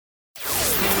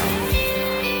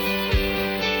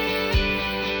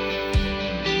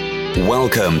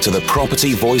Welcome to the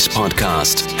Property Voice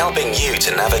Podcast, helping you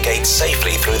to navigate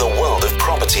safely through the world of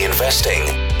property investing.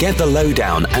 Get the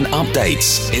lowdown and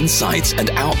updates, insights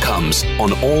and outcomes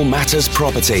on all matters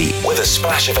property with a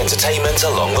splash of entertainment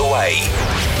along the way.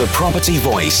 The Property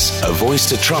Voice, a voice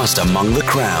to trust among the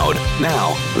crowd.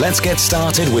 Now, let's get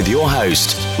started with your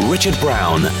host, Richard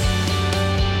Brown.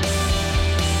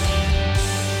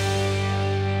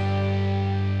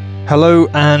 Hello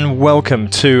and welcome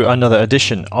to another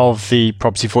edition of the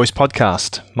Property Voice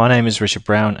Podcast. My name is Richard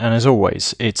Brown, and as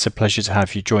always, it's a pleasure to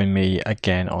have you join me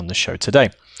again on the show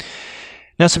today.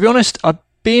 Now, to be honest, I've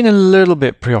been a little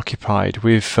bit preoccupied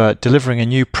with delivering a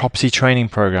new property training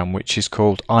program which is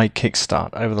called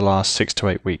iKickstart over the last 6 to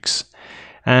 8 weeks.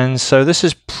 And so this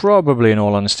has probably, in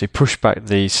all honesty, pushed back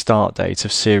the start date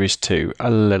of Series 2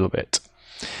 a little bit.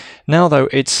 Now, though,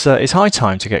 it's high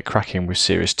time to get cracking with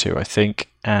Series 2, I think,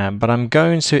 but I'm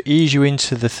going to ease you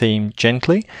into the theme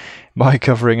gently by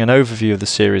covering an overview of the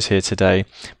series here today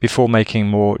before making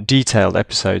more detailed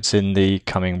episodes in the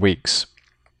coming weeks.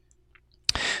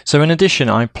 So in addition,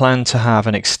 I plan to have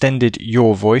an extended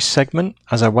Your Voice segment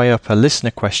as I weigh up a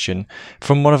listener question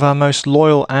from one of our most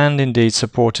loyal and indeed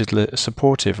supportive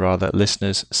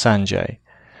listeners, Sanjay.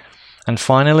 And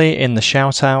finally, in the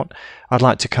shout out, I'd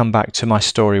like to come back to my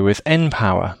story with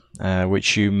N-Power,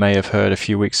 which you may have heard a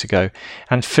few weeks ago,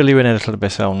 and fill you in a little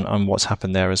bit on what's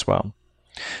happened there as well.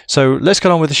 So let's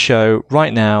get on with the show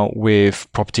right now with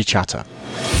Property Chatter.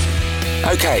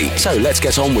 Okay, so let's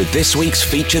get on with this week's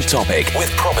featured topic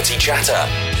with Property Chatter.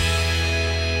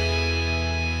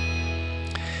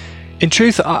 In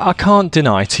truth, I can't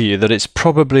deny to you that it's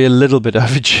probably a little bit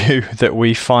overdue that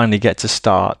we finally get to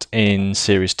start in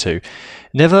Series 2.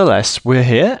 Nevertheless, we're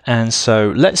here, and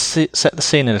so let's set the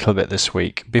scene a little bit this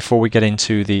week before we get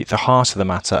into the heart of the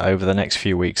matter over the next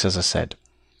few weeks, as I said.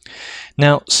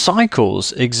 Now,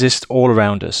 cycles exist all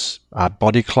around us. Our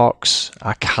body clocks,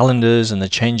 our calendars and the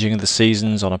changing of the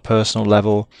seasons on a personal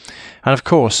level, and of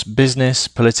course, business,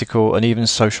 political and even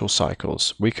social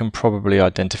cycles we can probably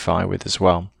identify with as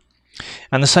well.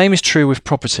 And the same is true with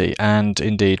property and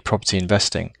indeed property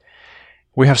investing.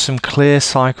 We have some clear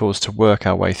cycles to work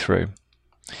our way through.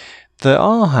 There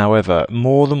are, however,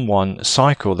 more than one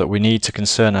cycle that we need to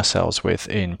concern ourselves with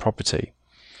in property.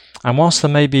 And whilst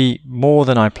there may be more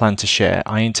than I plan to share,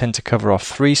 I intend to cover off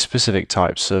 3 specific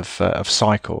types of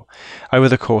cycle over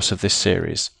the course of this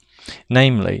series.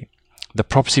 Namely, the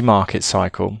property market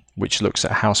cycle, which looks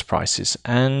at house prices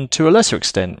and to a lesser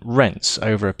extent rents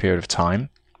over a period of time.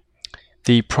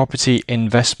 The property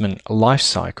investment life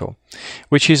cycle,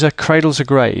 which is a cradle to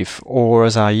grave, or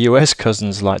as our US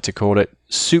cousins like to call it,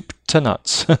 soup to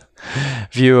nuts,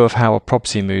 view of how a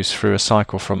property moves through a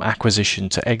cycle from acquisition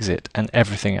to exit and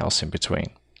everything else in between.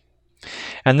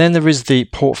 And then there is the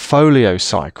portfolio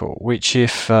cycle, which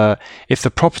if the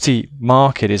property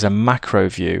market is a macro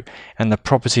view and the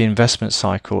property investment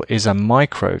cycle is a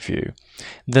micro view,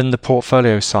 then the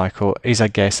portfolio cycle is, I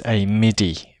guess, a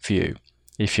MIDI view,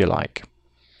 if you like.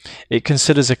 It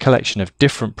considers a collection of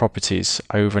different properties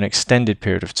over an extended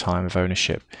period of time of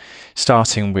ownership,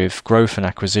 starting with growth and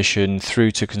acquisition through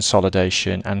to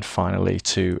consolidation and finally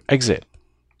to exit.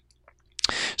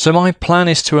 So my plan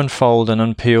is to unfold and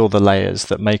unpeel the layers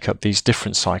that make up these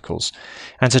different cycles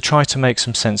and to try to make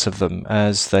some sense of them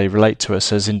as they relate to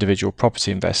us as individual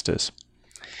property investors.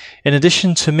 In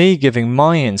addition to me giving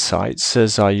my insights,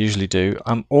 as I usually do,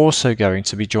 I'm also going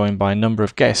to be joined by a number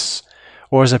of guests,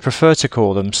 or as I prefer to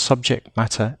call them, subject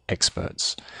matter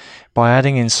experts, by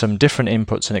adding in some different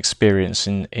inputs and experience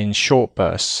in short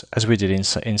bursts, as we did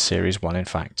in Series 1, in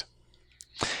fact.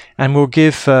 And we'll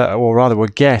get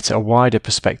a wider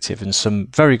perspective and some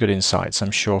very good insights,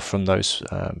 I'm sure, from those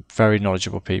very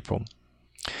knowledgeable people.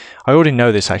 I already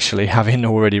know this, actually, having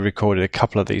already recorded a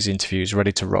couple of these interviews,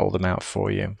 ready to roll them out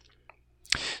for you.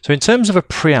 So in terms of a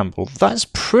preamble, that's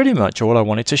pretty much all I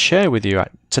wanted to share with you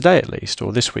today at least,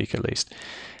 or this week at least.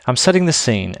 I'm setting the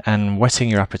scene and whetting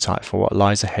your appetite for what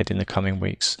lies ahead in the coming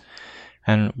weeks.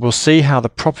 And we'll see how the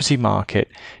property market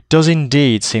does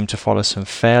indeed seem to follow some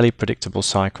fairly predictable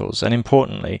cycles, and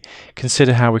importantly,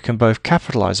 consider how we can both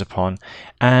capitalize upon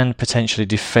and potentially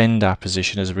defend our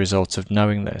position as a result of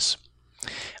knowing this.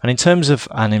 And in terms of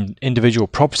an individual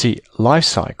property life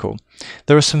cycle,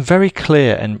 there are some very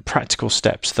clear and practical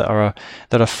steps that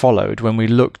are followed when we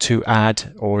look to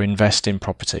add or invest in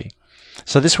property.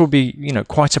 So this will be,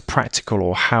 quite a practical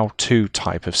or how-to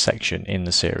type of section in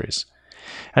the series.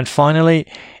 And finally,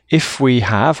 if we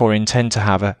have or intend to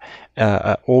have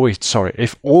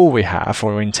if all we have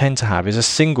or intend to have is a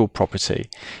single property,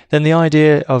 then the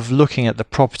idea of looking at the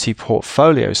property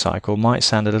portfolio cycle might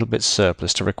sound a little bit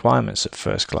surplus to requirements at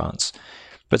first glance.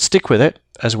 But stick with it,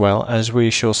 as well as we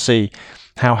shall see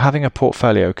how having a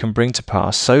portfolio can bring to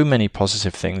pass so many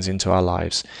positive things into our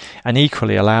lives, and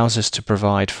equally allows us to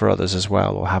provide for others as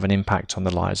well, or have an impact on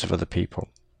the lives of other people.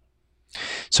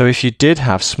 So if you did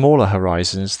have smaller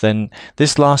horizons, then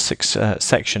this last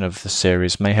section of the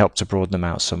series may help to broaden them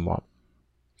out somewhat.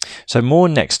 So more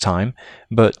next time,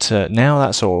 but now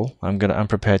that's all I'm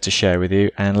prepared to share with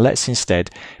you, and let's instead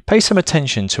pay some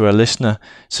attention to a listener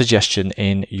suggestion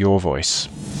in your voice.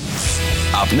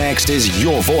 Up next is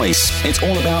Your Voice. It's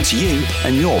all about you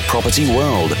and your property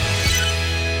world.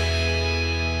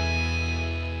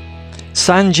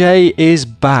 Sanjay is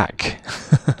back.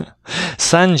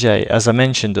 Sanjay, as I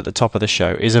mentioned at the top of the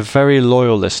show, is a very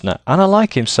loyal listener, and I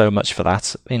like him so much for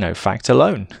that, fact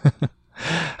alone.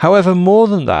 However, more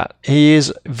than that, he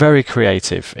is very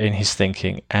creative in his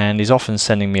thinking and is often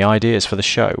sending me ideas for the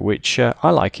show, which I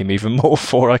like him even more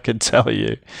for, I can tell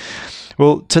you.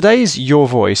 Well, today's Your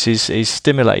Voice is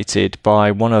stimulated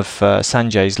by one of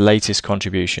Sanjay's latest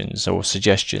contributions or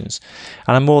suggestions,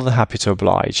 and I'm more than happy to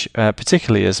oblige,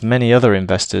 particularly as many other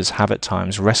investors have at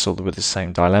times wrestled with the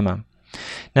same dilemma.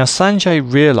 Now, Sanjay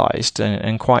realised,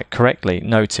 and quite correctly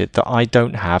noted, that I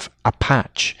don't have a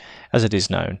patch, as it is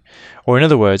known. Or in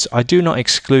other words, I do not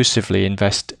exclusively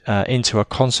invest into a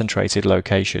concentrated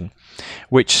location,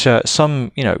 which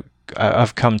some,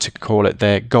 have come to call it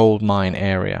their gold mine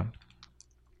area.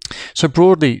 So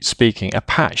broadly speaking, a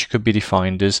patch could be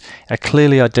defined as a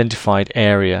clearly identified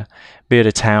area, be it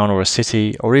a town or a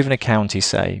city or even a county,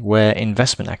 say, where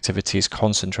investment activity is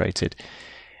concentrated.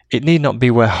 It need not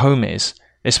be where home is,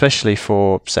 especially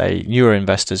for, say, newer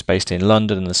investors based in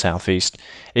London and the South East.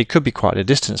 It could be quite a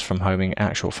distance from home in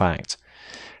actual fact.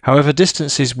 However,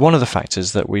 distance is one of the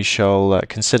factors that we shall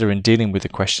consider in dealing with the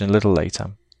question a little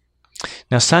later.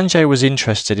 Now, Sanjay was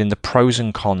interested in the pros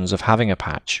and cons of having a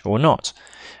patch or not.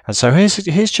 And so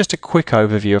here's just a quick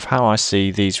overview of how I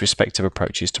see these respective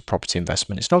approaches to property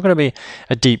investment. It's not going to be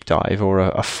a deep dive or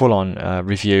a full-on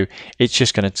review. It's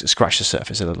just going to scratch the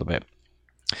surface a little bit.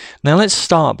 Now let's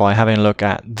start by having a look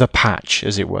at the patch,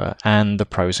 as it were, and the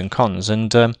pros and cons.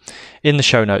 And in the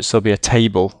show notes there'll be a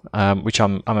table which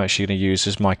I'm actually going to use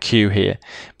as my cue here.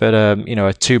 But a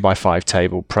 2x5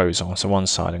 table, pros on one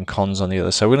side and cons on the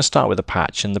other. So we're going to start with the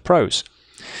patch and the pros.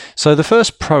 So the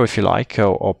first pro, if you like,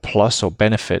 or plus or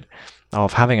benefit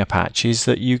of having a patch is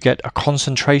that you get a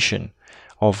concentration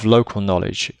of local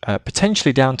knowledge,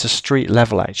 potentially down to street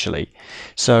level actually.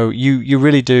 So you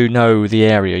really do know the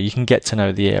area. You can get to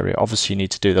know the area. Obviously you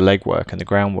need to do the legwork and the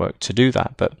groundwork to do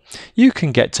that, but you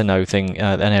can get to know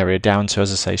an area down to,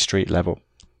 as I say, street level.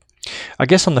 I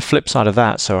guess on the flip side of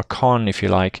that, so a con, if you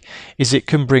like, is it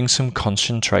can bring some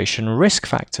concentration risk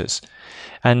factors.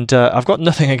 And I've got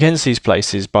nothing against these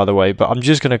places, by the way, but I'm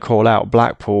just going to call out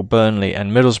Blackpool, Burnley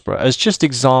and Middlesbrough as just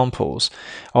examples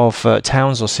of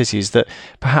towns or cities that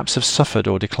perhaps have suffered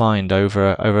or declined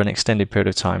over an extended period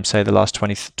of time, say the last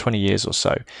 20 years or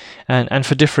so, and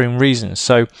for differing reasons.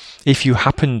 So if you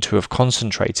happen to have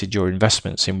concentrated your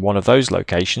investments in one of those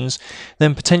locations,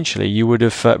 then potentially you would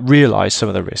have realised some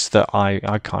of the risks that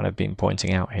I kind of been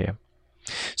pointing out here.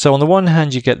 So on the one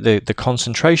hand you get the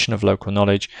concentration of local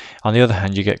knowledge, on the other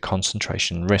hand you get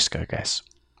concentration risk, I guess.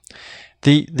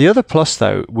 The other plus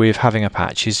though with having a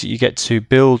patch is that you get to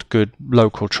build good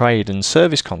local trade and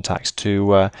service contacts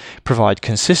to provide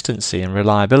consistency and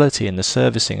reliability in the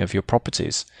servicing of your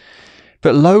properties.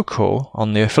 But local,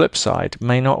 on the flip side,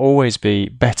 may not always be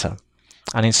better.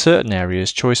 And in certain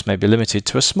areas, choice may be limited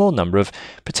to a small number of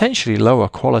potentially lower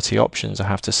quality options, I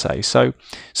have to say. So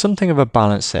something of a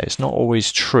balance there. It's not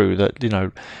always true that,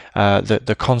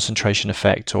 the concentration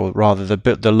effect, or rather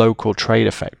the local trade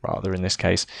effect, rather in this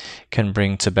case, can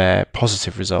bring to bear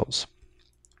positive results.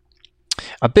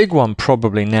 A big one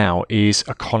probably now is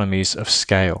economies of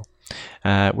scale.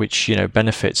 Which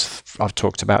benefits. I've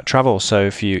talked about travel. So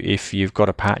if you've got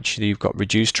a patch, you've got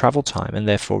reduced travel time and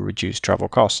therefore reduced travel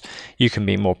costs. You can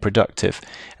be more productive,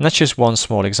 and that's just one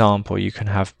small example. You can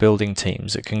have building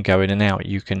teams that can go in and out.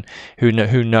 You can who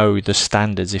know the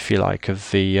standards, if you like,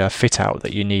 of the fit out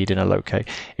that you need in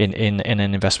in an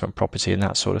investment property and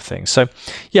that sort of thing. So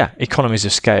yeah, economies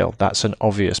of scale. That's an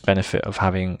obvious benefit of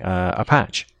having a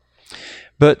patch,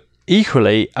 but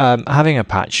equally, having a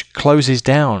patch closes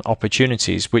down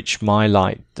opportunities which might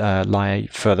lie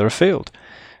further afield.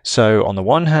 So on the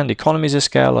one hand, economies of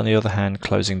scale, on the other hand,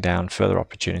 closing down further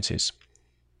opportunities.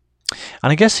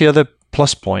 And I guess the other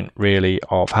plus point really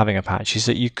of having a patch is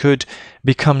that you could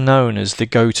become known as the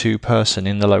go-to person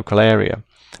in the local area,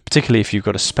 particularly if you've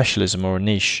got a specialism or a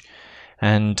niche,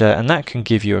 and that can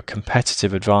give you a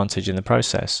competitive advantage in the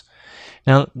process.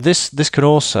 Now, this could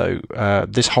also,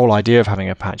 this whole idea of having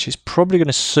a patch is probably going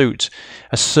to suit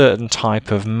a certain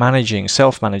type of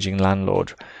self-managing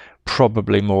landlord,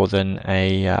 probably more than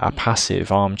a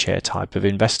passive armchair type of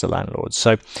investor landlord.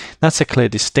 So that's a clear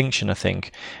distinction, I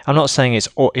think. I'm not saying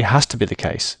it has to be the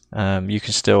case. You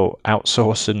can still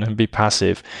outsource and be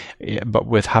passive, but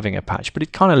with having a patch. But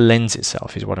it kind of lends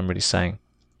itself, is what I'm really saying.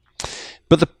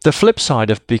 But the flip side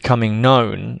of becoming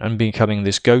known and becoming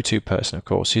this go-to person, of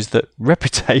course, is that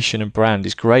reputation and brand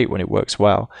is great when it works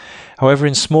well. However,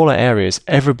 in smaller areas,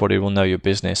 everybody will know your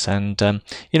business, and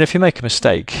if you make a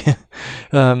mistake,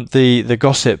 the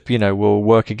gossip will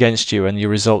work against you, and your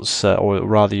results, or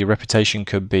rather your reputation,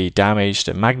 could be damaged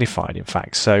and magnified. In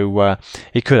fact, so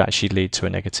it could actually lead to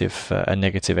a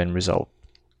negative end result.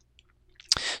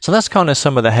 So that's kind of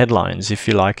some of the headlines, if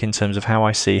you like, in terms of how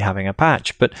I see having a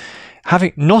patch. But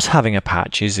not having a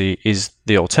patch is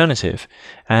the alternative,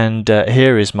 and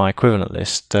here is my equivalent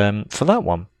list for that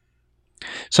one.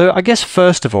 So I guess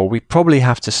first of all, we probably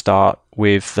have to start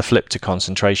with the flip to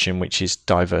concentration, which is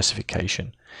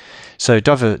diversification. So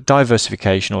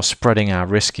diversification, or spreading our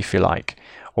risk, if you like,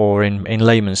 or in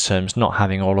layman's terms, not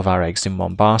having all of our eggs in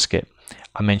one basket.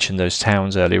 I mentioned those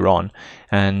towns earlier on,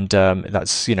 and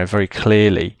that's very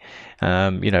clearly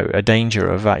a danger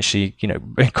of actually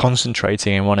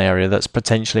concentrating in one area that's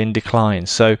potentially in decline.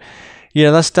 So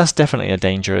that's definitely a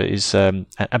danger.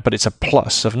 But it's a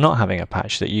plus of not having a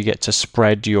patch, that you get to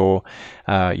spread your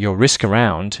risk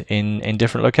around in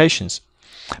different locations.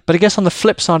 But I guess on the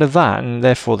flip side of that, and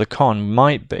therefore the con,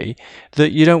 might be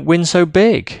that you don't win so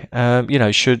big.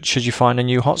 Should you find a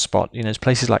new hotspot, there's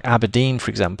places like Aberdeen,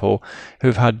 for example,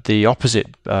 who've had the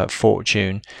opposite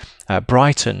fortune.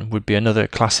 Brighton would be another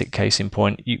classic case in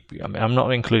point. I'm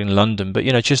not including London, but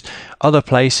just other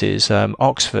places,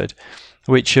 Oxford,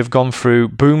 which have gone through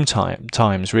boom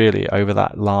times really over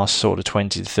that last sort of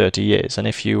 20 to 30 years. And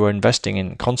if you were investing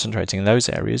in concentrating in those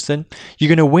areas, then you're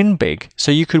going to win big.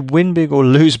 So you could win big or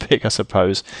lose big, I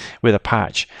suppose, with a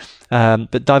patch.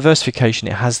 But diversification,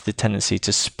 it has the tendency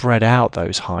to spread out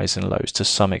those highs and lows to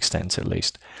some extent, at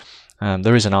least.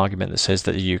 There is an argument that says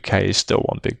that the UK is still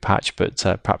one big patch, but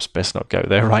perhaps best not go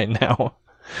there right now.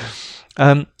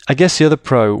 I guess the other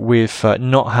pro with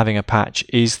not having a patch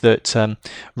is that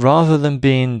rather than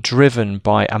being driven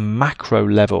by a macro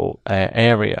level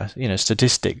area,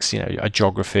 statistics, a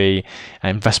geography,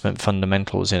 investment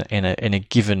fundamentals in a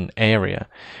given area,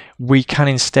 we can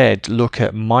instead look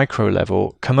at micro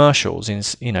level commercials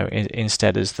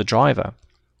instead as the driver.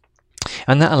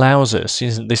 And that allows us,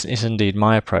 this is indeed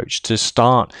my approach, to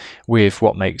start with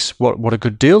what a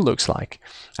good deal looks like,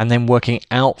 and then working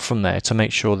out from there to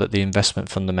make sure that the investment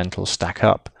fundamentals stack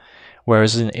up.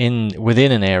 Whereas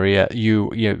within an area,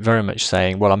 you're very much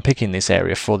saying, well, I'm picking this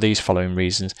area for these following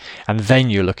reasons, and then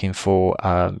you're looking for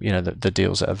the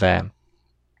deals that are there.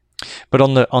 But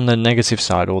on the negative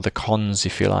side, or the cons,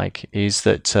 if you like, is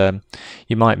that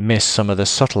you might miss some of the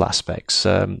subtle aspects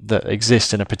that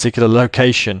exist in a particular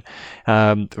location.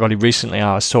 Really recently,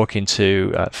 I was talking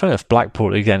to, funny enough,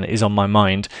 Blackpool again is on my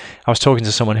mind. I was talking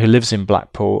to someone who lives in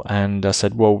Blackpool, and I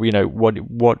said, well,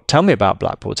 what? Tell me about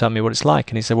Blackpool. Tell me what it's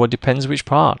like. And he said, well, it depends which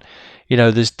part.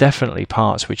 There's definitely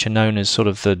parts which are known as sort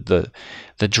of the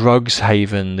drugs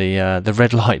haven, the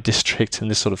red light district, and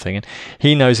this sort of thing. And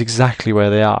he knows exactly where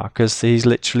they are because he's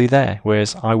literally there,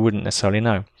 whereas I wouldn't necessarily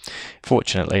know.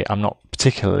 Fortunately, I'm not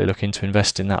particularly looking to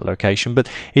invest in that location, but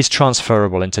it's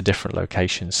transferable into different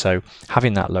locations. So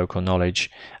having that local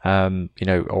knowledge,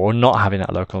 or not having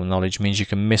that local knowledge, means you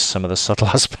can miss some of the subtle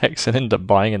aspects and end up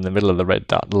buying in the middle of the red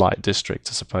light district,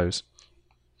 I suppose.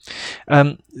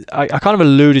 I kind of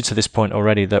alluded to this point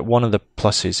already, that one of the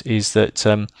pluses is that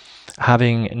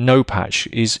having no patch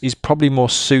is probably more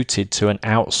suited to an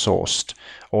outsourced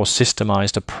or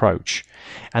systemized approach,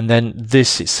 and then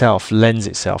this itself lends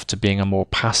itself to being a more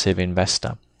passive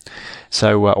investor.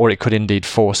 So, or it could indeed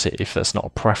force it if that's not a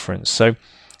preference. So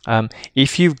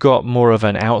if you've got more of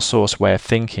an outsourced way of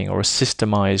thinking or a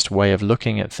systemized way of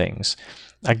looking at things,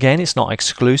 again, it's not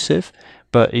exclusive,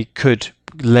 but it could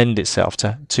lend itself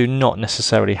to not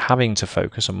necessarily having to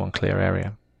focus on one clear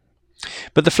area.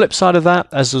 But the flip side of that,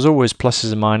 as there's always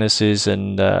pluses and minuses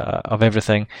and of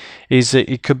everything, is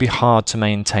that it could be hard to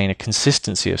maintain a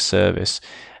consistency of service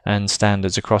and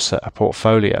standards across a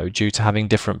portfolio due to having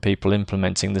different people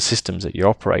implementing the systems that you're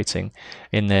operating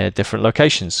in their different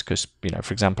locations. Because,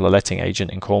 for example, a letting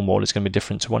agent in Cornwall is going to be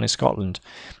different to one in Scotland,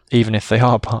 even if they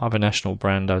are part of a national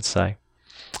brand, I'd say.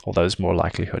 although there's more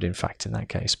likelihood, in fact, in that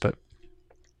case. But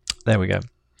there we go.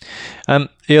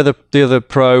 The other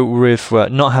pro with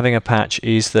not having a patch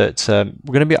is that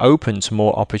we're going to be open to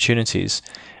more opportunities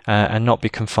and not be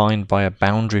confined by a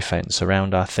boundary fence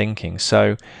around our thinking.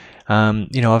 So,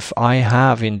 I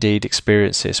have indeed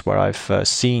experienced this where I've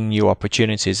seen new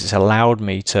opportunities. It's allowed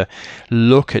me to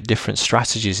look at different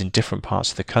strategies in different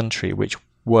parts of the country, which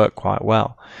work quite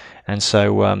well. And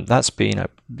so that's been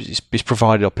it's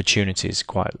provided opportunities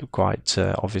quite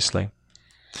obviously.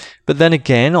 But then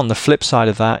again, on the flip side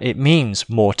of that, it means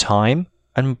more time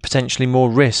and potentially more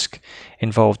risk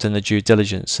involved in the due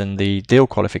diligence and the deal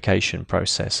qualification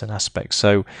process and aspects.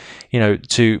 So,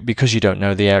 because you don't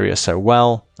know the area so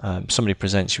well, somebody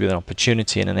presents you with an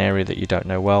opportunity in an area that you don't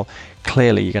know well,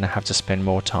 clearly you're going to have to spend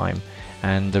more time,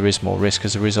 and there is more risk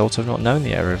as a result of not knowing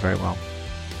the area very well.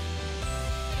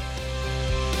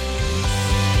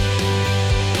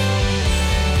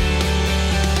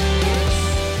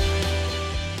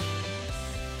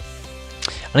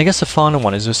 And I guess the final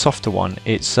one is a softer one.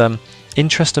 It's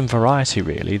interest and variety,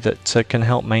 really, that can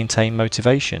help maintain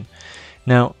motivation.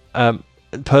 Now,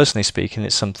 personally speaking,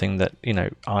 it's something that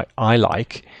I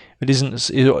like. It isn't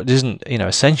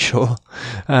essential,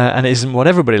 and it isn't what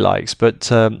everybody likes. But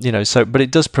but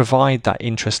it does provide that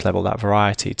interest level, that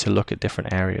variety, to look at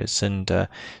different areas and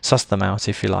suss them out,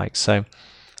 if you like. So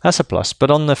that's a plus. But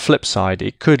on the flip side,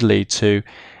 it could lead to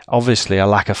obviously a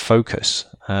lack of focus.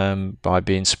 By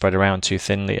being spread around too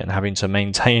thinly and having to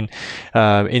maintain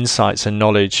insights and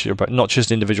knowledge about not just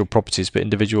individual properties but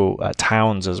individual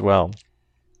towns as well.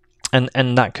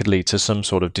 And that could lead to some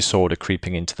sort of disorder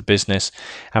creeping into the business,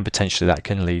 and potentially that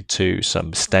can lead to some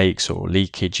mistakes or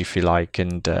leakage, if you like,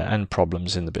 and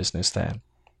problems in the business there.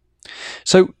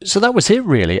 So that was it,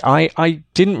 really. I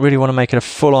didn't really want to make it a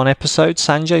full-on episode,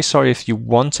 Sanjay. Sorry if you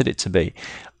wanted it to be.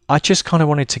 I just kind of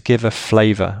wanted to give a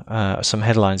flavour, some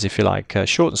headlines, if you like, a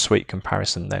short and sweet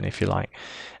comparison then, if you like,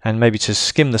 and maybe to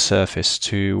skim the surface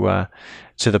to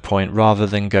the point rather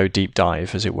than go deep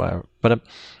dive, as it were. But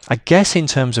I guess in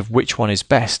terms of which one is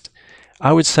best,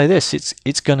 I would say this: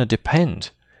 it's going to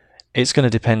depend. It's going to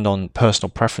depend on personal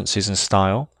preferences and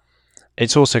style.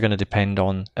 It's also going to depend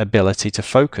on ability to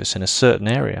focus in a certain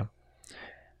area.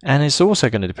 And it's also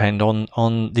going to depend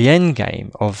on the end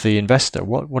game of the investor.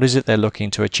 What is it they're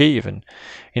looking to achieve, and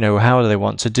how do they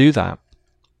want to do that?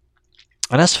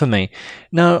 And as for me,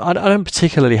 no, I don't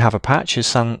particularly have a patch, as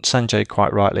Sanjay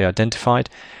quite rightly identified.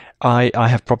 I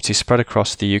have properties spread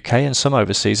across the UK and some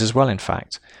overseas as well, in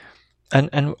fact.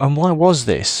 And why was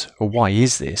this, or why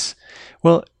is this?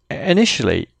 Well,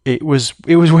 initially it was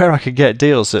where I could get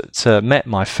deals that met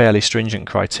my fairly stringent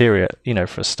criteria,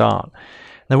 for a start.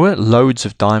 There weren't loads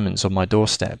of diamonds on my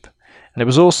doorstep, and it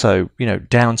was also,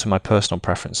 down to my personal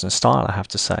preference and style, I have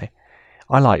to say.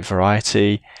 I like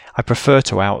variety, I prefer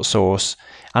to outsource,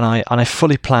 and I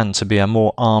fully plan to be a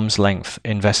more arm's length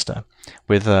investor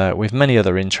with many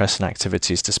other interests and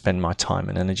activities to spend my time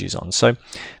and energies on. So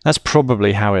that's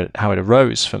probably how it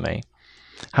arose for me.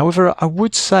 However, I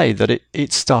would say that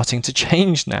it's starting to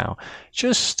change now,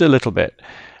 just a little bit.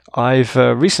 I've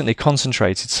recently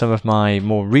concentrated some of my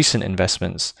more recent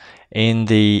investments in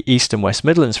the East and West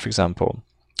Midlands, for example,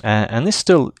 and this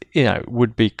still,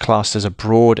 would be classed as a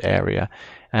broad area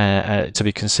to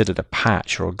be considered a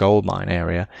patch or a goldmine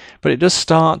area, but it does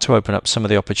start to open up some of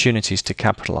the opportunities to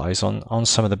capitalise on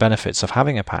some of the benefits of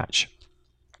having a patch,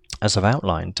 as I've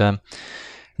outlined.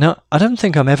 Now, I don't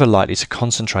think I'm ever likely to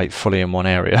concentrate fully in one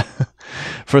area.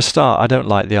 For a start, I don't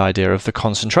like the idea of the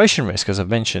concentration risk, as I've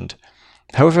mentioned.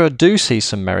 However, I do see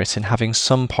some merit in having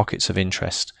some pockets of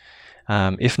interest,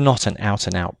 if not an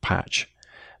out-and-out patch.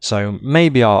 So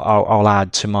maybe I'll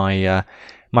add to my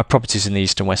properties in the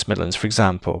East and West Midlands, for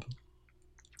example,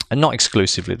 and not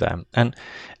exclusively there. And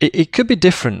it could be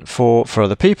different for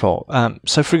other people.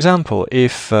 So, for example,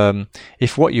 if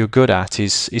what you're good at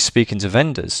is speaking to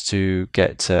vendors to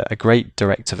get a great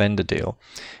direct-to-vendor deal,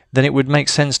 then it would make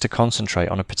sense to concentrate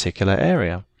on a particular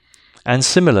area. And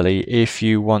similarly, if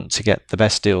you want to get the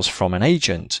best deals from an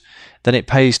agent, then it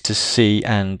pays to see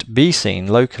and be seen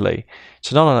locally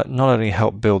to not only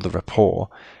help build the rapport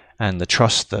and the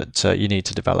trust that you need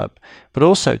to develop, but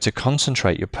also to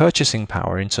concentrate your purchasing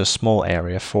power into a small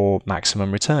area for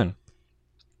maximum return.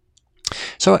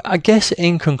 So I guess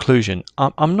in conclusion,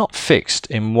 I'm not fixed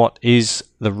in what is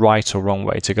the right or wrong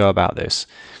way to go about this.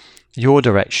 Your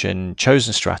direction,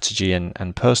 chosen strategy,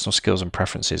 and personal skills and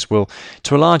preferences will,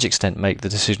 to a large extent, make the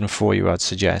decision for you, I'd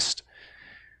suggest.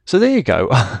 So there you go.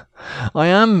 I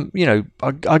am,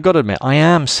 I got to admit, I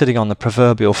am sitting on the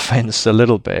proverbial fence a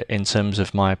little bit in terms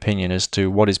of my opinion as to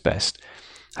what is best.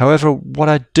 However, what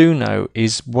I do know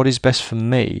is what is best for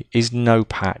me is no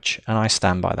patch, and I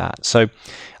stand by that. So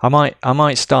I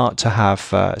might start to have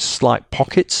slight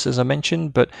pockets, as I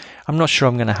mentioned, but I'm not sure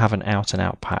I'm going to have an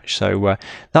out-and-out patch. So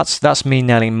that's me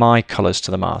nailing my colours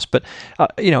to the mast. But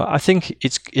I think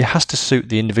it has to suit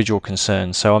the individual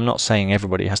concern. So I'm not saying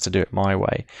everybody has to do it my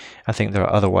way. I think there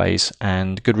are other ways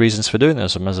and good reasons for doing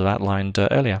this, as I've outlined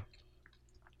earlier.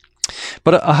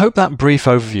 But I hope that brief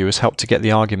overview has helped to get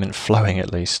the argument flowing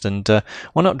at least, and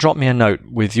why not drop me a note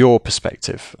with your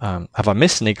perspective? Have I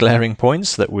missed any glaring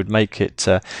points that would make it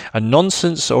a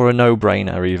nonsense or a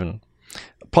no-brainer even?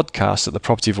 Podcast at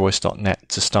thepropertyvoice.net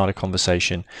to start a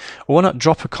conversation, or why not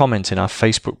drop a comment in our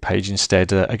Facebook page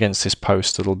instead against this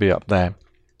post that'll be up there.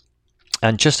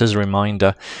 And just as a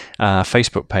reminder, our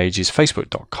Facebook page is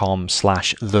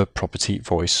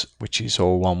facebook.com/thepropertyvoice, which is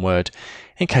all one word,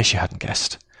 in case you hadn't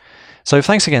guessed. So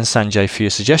thanks again, Sanjay, for your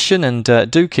suggestion, and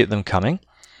do keep them coming.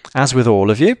 As with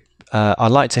all of you,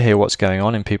 I'd like to hear what's going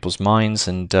on in people's minds,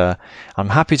 and I'm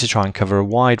happy to try and cover a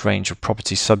wide range of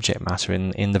property subject matter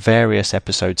in the various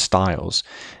episode styles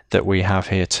that we have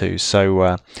here too.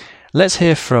 So let's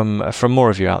hear from more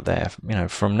of you out there.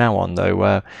 From now on,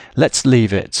 though, let's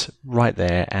leave it right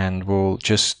there, and we'll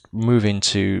just move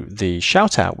into the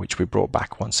shout-out, which we brought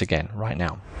back once again right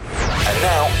now. And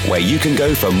now, where you can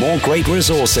go for more great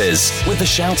resources with the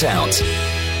shout-out.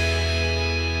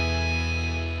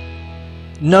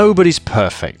 Nobody's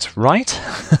perfect, right?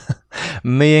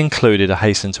 Me included, I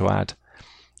hasten to add.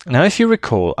 Now, if you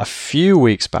recall, a few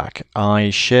weeks back, I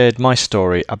shared my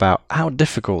story about how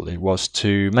difficult it was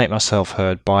to make myself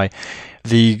heard by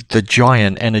the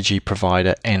giant energy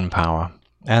provider npower.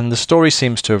 And the story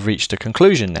seems to have reached a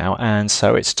conclusion now, and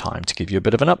so it's time to give you a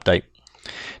bit of an update.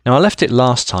 Now, I left it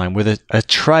last time with a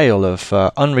trail of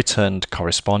unreturned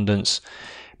correspondence,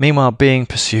 meanwhile being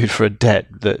pursued for a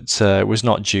debt that was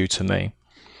not due to me.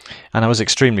 And I was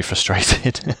extremely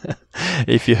frustrated.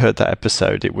 If you heard that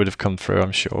episode, it would have come through,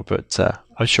 I'm sure. But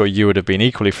I'm sure you would have been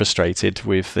equally frustrated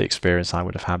with the experience I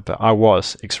would have had. But I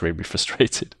was extremely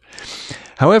frustrated.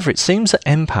 However, it seems that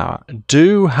npower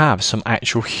do have some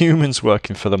actual humans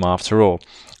working for them after all.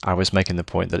 I was making the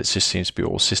point that it just seems to be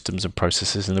all systems and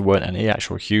processes, and there weren't any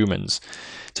actual humans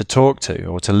to talk to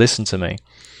or to listen to me.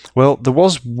 Well, there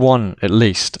was one at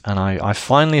least, and I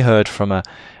finally heard from a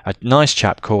nice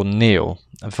chap called Neil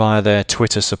via their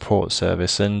Twitter support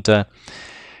service. And now,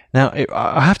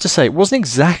 I have to say, it wasn't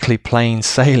exactly plain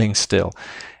sailing still.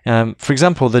 For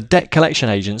example, the debt collection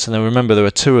agents, and I remember there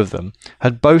were two of them,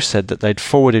 had both said that they'd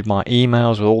forwarded my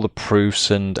emails with all the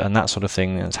proofs and that sort of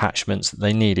thing, and attachments that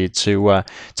they needed to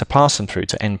pass them through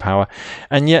to npower.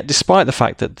 And yet, despite the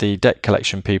fact that the debt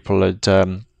collection people had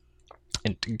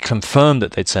confirmed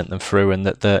that they'd sent them through and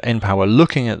that the npower were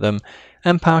looking at them,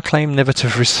 npower claimed never to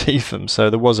have received them. So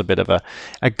there was a bit of a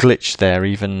glitch there,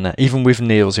 even with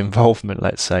Neil's involvement,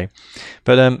 let's say.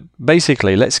 But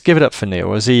basically, let's give it up for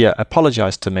Neil, as he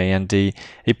apologised to me, and he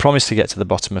promised to get to the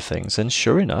bottom of things, and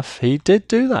sure enough, he did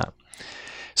do that.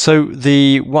 So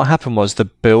what happened was the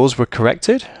bills were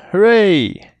corrected.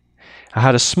 Hooray! I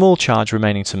had a small charge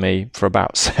remaining to me for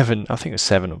about 7 or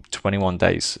 21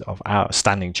 days of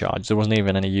outstanding charge. There wasn't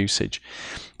even any usage.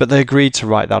 But they agreed to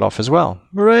write that off as well.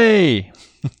 Hooray!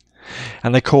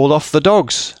 And they called off the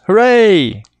dogs.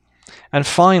 Hooray! And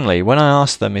finally, when I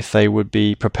asked them if they would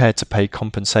be prepared to pay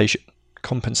compensation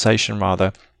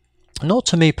not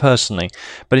to me personally,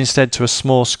 but instead to a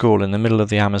small school in the middle of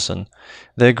the Amazon,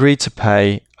 they agreed to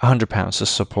pay £100 to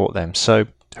support them. So,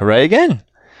 hooray again!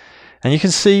 And you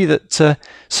can see that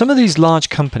some of these large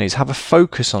companies have a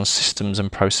focus on systems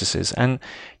and processes, and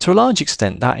to a large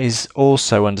extent that is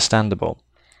also understandable.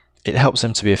 It helps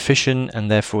them to be efficient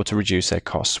and therefore to reduce their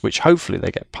costs, which hopefully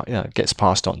they gets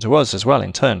passed on to us as well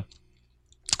in turn.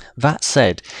 That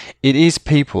said, it is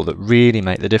people that really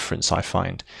make the difference, I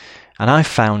find. And I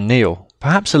found Neil,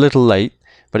 perhaps a little late,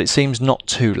 but it seems not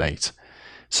too late.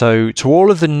 So to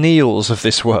all of the Neils of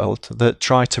this world that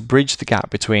try to bridge the gap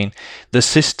between the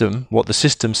system, what the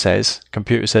system says,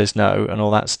 computer says no, and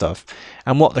all that stuff,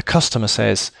 and what the customer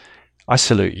says, I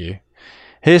salute you.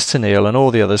 Here's to Neil and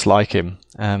all the others like him.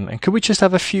 And could we just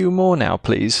have a few more now,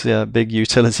 please, big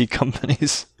utility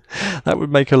companies? That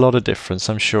would make a lot of difference,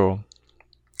 I'm sure.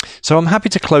 So I'm happy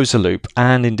to close the loop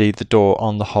and indeed the door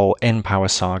on the whole npower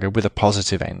saga with a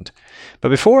positive end. But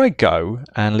before I go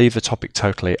and leave the topic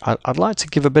totally, I'd like to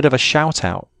give a bit of a shout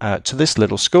out to this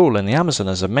little school in the Amazon,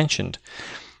 as I've mentioned.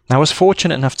 Now, I was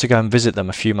fortunate enough to go and visit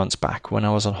them a few months back when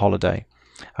I was on holiday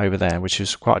over there, which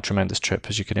was quite a tremendous trip,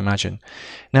 as you can imagine.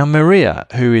 Now, Maria,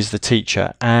 who is the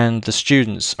teacher, and the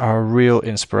students are a real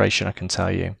inspiration, I can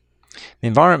tell you. The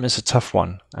environment's a tough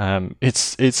one.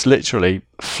 It's literally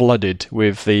flooded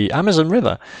with the Amazon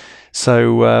River.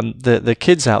 So the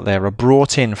kids out there are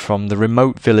brought in from the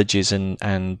remote villages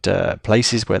and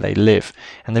places where they live,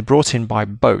 and they're brought in by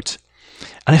boat.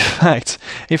 And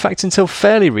in fact, until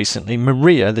fairly recently,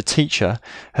 Maria, the teacher,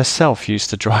 herself used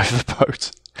to drive the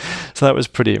boat. So that was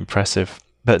pretty impressive.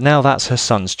 But now that's her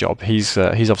son's job. He's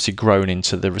obviously grown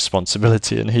into the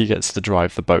responsibility, and he gets to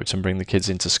drive the boat and bring the kids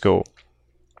into school.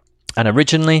 And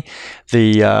originally,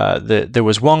 there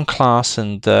was one class,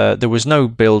 and there was no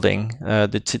building.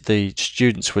 The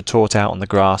students were taught out on the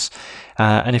grass,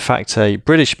 and in fact, a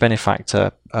British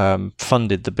benefactor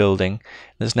funded the building.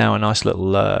 There's now a nice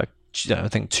little, I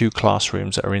think, 2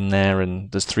 classrooms that are in there,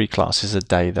 and there's 3 classes a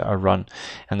day that are run,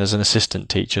 and there's an assistant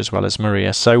teacher as well as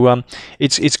Maria. So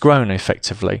it's grown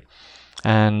effectively.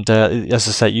 And as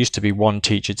I say, it used to be one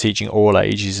teacher teaching all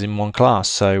ages in one class,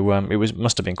 so it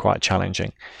must have been quite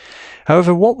challenging.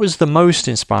 However, what was the most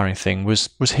inspiring thing was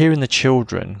hearing the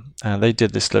children. They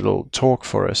did this little talk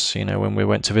for us, when we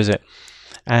went to visit.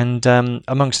 And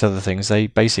amongst other things, they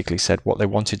basically said what they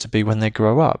wanted to be when they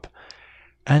grow up.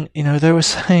 And, they were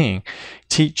saying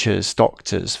teachers,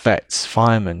 doctors, vets,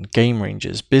 firemen, game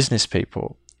rangers, business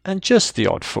people, and just the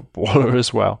odd footballer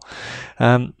as well.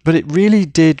 But it really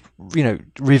did,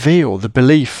 reveal the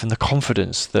belief and the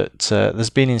confidence that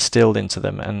there's been instilled into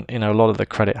them. And, a lot of the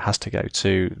credit has to go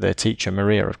to their teacher,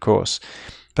 Maria, of course.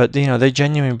 But, they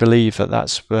genuinely believe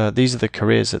that these are the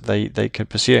careers that they could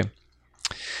pursue.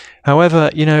 However,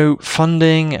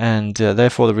 funding and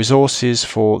therefore the resources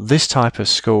for this type of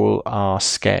school are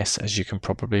scarce, as you can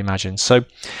probably imagine. So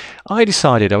I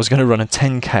decided I was going to run a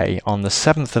 10K on the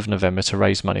 7th of November to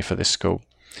raise money for this school.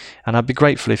 And I'd be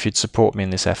grateful if you'd support me in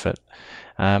this effort.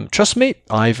 Trust me,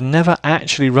 I've never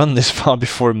actually run this far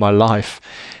before in my life,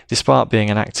 despite being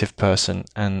an active person.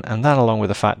 And that, along with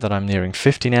the fact that I'm nearing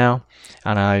 50 now,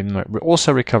 and I'm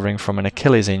also recovering from an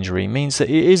Achilles injury, means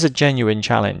that it is a genuine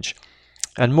challenge.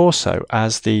 And more so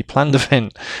as the planned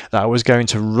event that I was going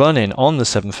to run in on the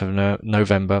 7th of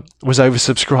November was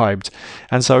oversubscribed,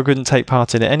 and so I couldn't take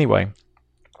part in it anyway.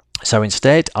 So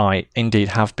instead, I indeed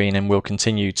have been and will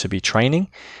continue to be training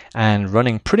and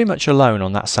running pretty much alone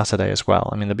on that Saturday as well.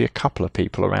 I mean, there'll be a couple of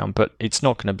people around, but it's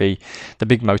not going to be the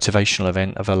big motivational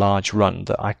event of a large run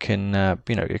that I can,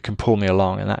 it can pull me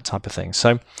along and that type of thing.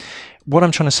 So what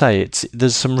I'm trying to say,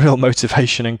 there's some real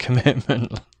motivation and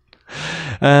commitment.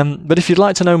 But if you'd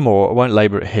like to know more, I won't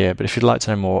labour it here, but if you'd like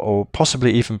to know more or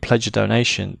possibly even pledge a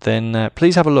donation, then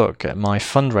please have a look at my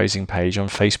fundraising page on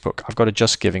Facebook. I've got a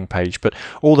Just Giving page, but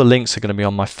all the links are going to be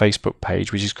on my Facebook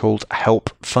page, which is called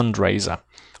Help Fundraiser,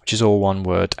 which is all one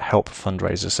word, Help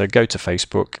Fundraiser. So go to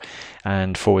Facebook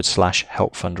and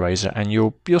 /Help Fundraiser, and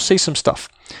you'll see some stuff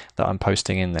that I'm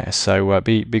posting in there. So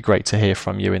be great to hear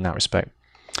from you in that respect.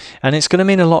 And it's going to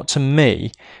mean a lot to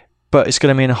me, but it's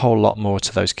going to mean a whole lot more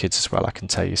to those kids as well, I can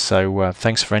tell you. So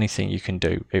thanks for anything you can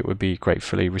do. It would be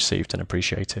gratefully received and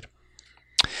appreciated.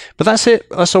 But that's it.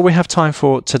 That's all we have time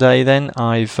for today then.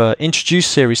 I've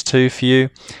introduced Series 2 for you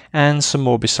and some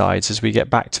more besides as we get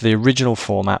back to the original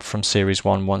format from Series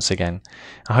 1 once again.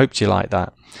 I hope you like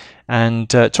that. And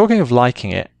talking of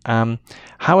liking it,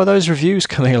 how are those reviews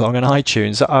coming along on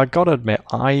iTunes? I've got to admit,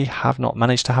 I have not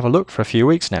managed to have a look for a few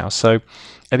weeks now. So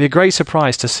it'd be a great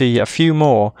surprise to see a few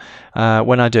more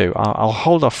when I do. I'll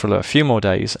hold off for a few more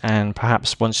days, and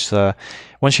perhaps once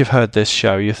you've heard this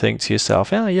show, you think to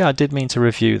yourself, yeah, I did mean to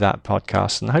review that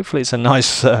podcast, and hopefully it's a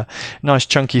nice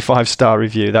chunky 5-star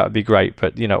review. That would be great.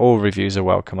 But all reviews are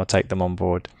welcome. I'll take them on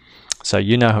board. So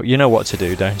you know what to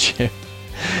do, don't you?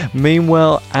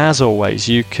 Meanwhile, as always,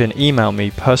 you can email me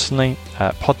personally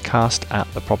at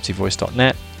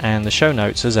podcast@thepropertyvoice.net, and the show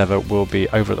notes, as ever, will be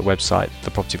over at the website,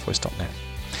 thepropertyvoice.net.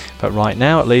 But right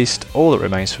now, at least, all that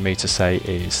remains for me to say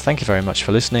is thank you very much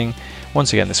for listening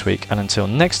once again this week, and until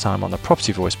next time on the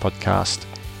Property Voice podcast,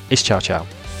 it's ciao ciao.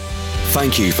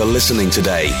 Thank you for listening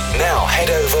today. Now head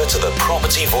over to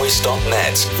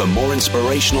thepropertyvoice.net for more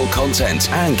inspirational content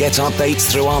and get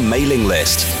updates through our mailing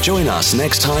list. Join us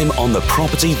next time on the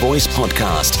Property Voice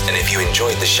podcast. And if you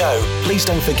enjoyed the show, please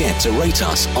don't forget to rate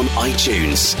us on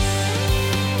iTunes.